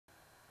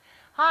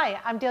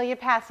Hi, I'm Delia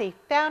Passy,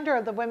 founder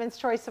of the Women's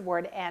Choice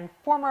Award and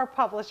former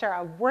publisher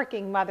of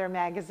Working Mother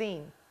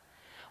magazine.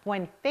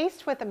 When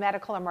faced with a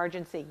medical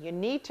emergency, you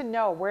need to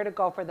know where to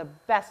go for the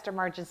best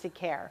emergency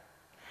care.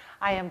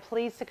 I am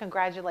pleased to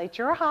congratulate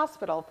your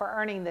hospital for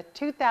earning the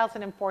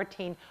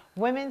 2014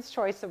 Women's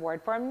Choice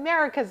Award for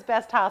America's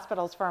Best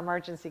Hospitals for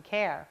Emergency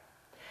Care.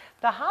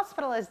 The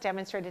hospital has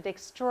demonstrated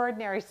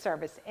extraordinary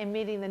service in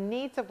meeting the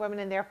needs of women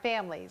and their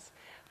families,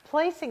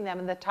 placing them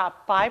in the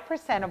top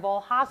 5% of all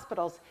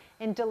hospitals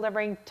in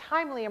delivering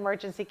timely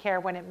emergency care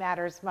when it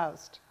matters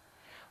most.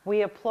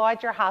 We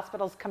applaud your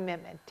hospital's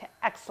commitment to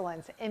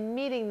excellence in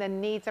meeting the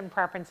needs and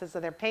preferences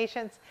of their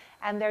patients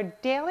and their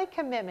daily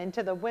commitment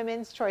to the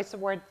Women's Choice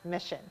Award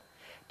mission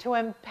to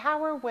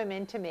empower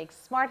women to make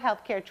smart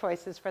healthcare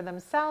choices for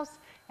themselves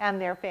and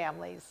their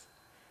families.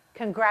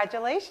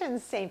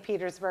 Congratulations, St.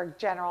 Petersburg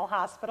General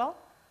Hospital.